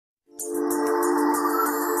2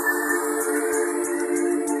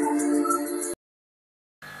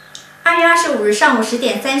月25日上午10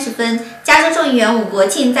点30分，加州众议员伍国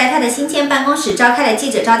庆在他的新签办公室召开了记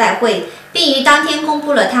者招待会，并于当天公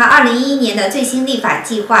布了他2011年的最新立法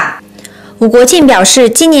计划。伍国庆表示，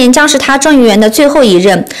今年将是他众议员的最后一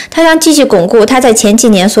任，他将继续巩固他在前几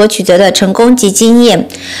年所取得的成功及经验。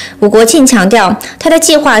伍国庆强调，他的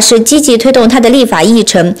计划是积极推动他的立法议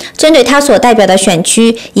程，针对他所代表的选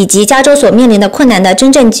区以及加州所面临的困难的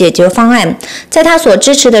真正解决方案。在他所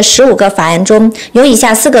支持的15个法案中，有以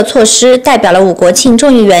下4个措施代表了伍国庆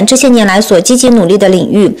众议员这些年来所积极努力的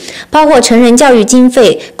领域，包括成人教育经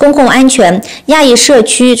费、公共安全、亚裔社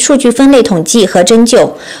区数据分类统计和征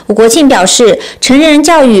就。伍国庆表示，成人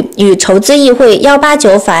教育与筹资议会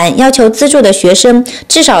189法案要求资助的学生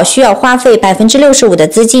至少需要花费65%的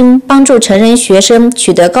资金，帮助成人学生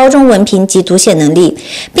取得高中文凭及读写能力，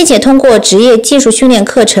并且通过职业技术训练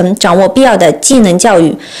课程掌握必要的技能教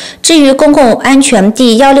育。至于公共安全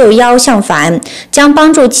第161项法案，将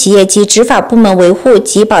帮助企业及执法部门维护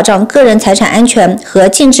及保障个人财产安全和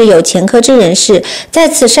禁止有前科之人士再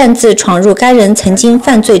次擅自闯入该人曾经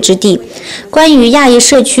犯罪之地。关于亚裔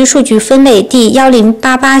社区数据分类第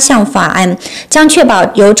1088项法案，将确保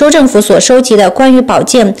由州政府所收集的关于保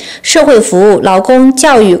健、社会服务、劳工、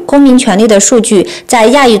教育、公民权利的数据，在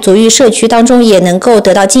亚裔族裔社区当中也能够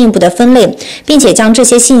得到进一步的分类，并且将这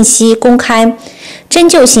些信息公开。针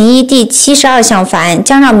就行医第72项法案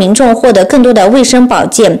将让民众获得更多的卫生保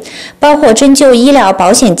健，包括针就医疗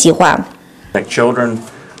保险计划。Children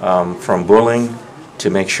from bullying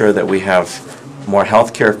to make sure that we have more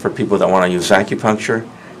health care for people that want to use acupuncture,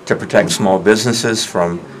 to protect small businesses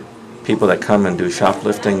from people that come and do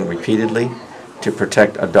shoplifting repeatedly, to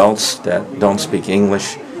protect adults that don't speak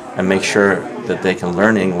English and make sure that they can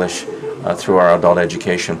learn English through our adult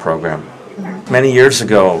education program. Many years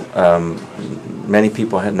ago, many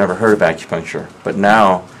people had never heard of acupuncture, but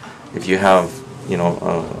now if you have,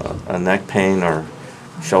 a neck pain or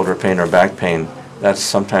shoulder pain or back pain, that's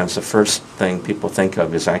sometimes the first thing people think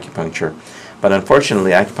of is acupuncture. But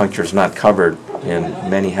unfortunately, acupuncture is not covered in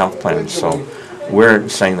many health plans. So we're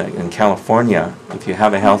saying that in California, if you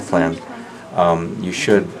have a health plan, you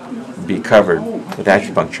should be covered with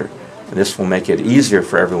acupuncture. And this will make it easier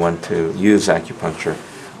for everyone to use acupuncture.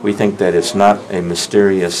 We think that it's not a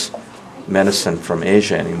mysterious medicine from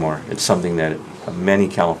Asia anymore. It's something that many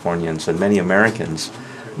Californians and many Americans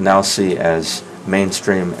now see as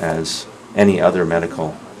mainstream as any other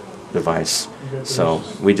medical device. So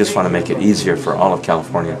we just want to make it easier for all of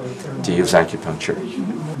California to use acupuncture.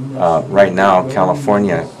 Right now,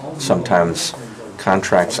 California sometimes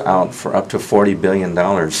contracts out for up to $40 billion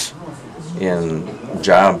in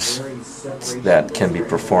jobs that can be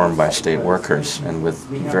performed by state workers, and with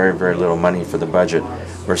very, very little money for the budget,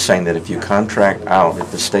 we're saying that if you contract out, if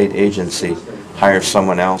the state agency hires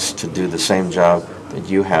someone else to do the same job that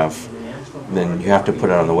you have, then you have to put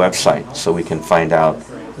it on the website so we can find out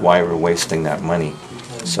why we're wasting that money.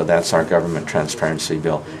 So that's our government transparency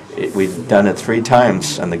bill. We've done it 3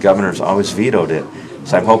 times, and the governor's always vetoed it.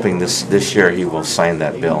 So I'm hoping this year he will sign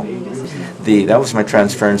that bill. That was my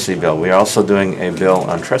transparency bill. We're also doing a bill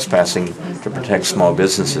on trespassing to protect small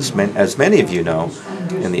businesses. As many of you know,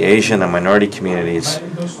 in the Asian and minority communities,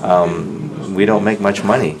 we don't make much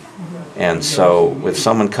money. And so if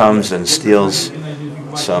someone comes and steals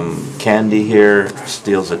some candy here,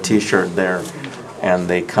 steals a t-shirt there, and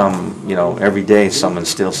they come, every day someone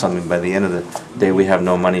steals something, by the end of the day we have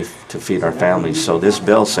no money to feed our families. So this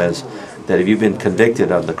bill says that if you've been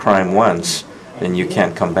convicted of the crime once, then you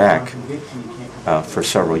can't come back for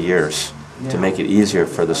several years, to make it easier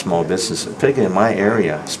for the small businesses. Particularly in my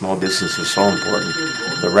area, small business is so important.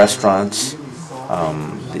 The restaurants,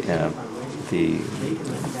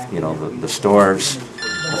 the stores,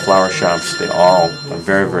 the flower shops, they all are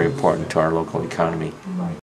very, very important to our local economy.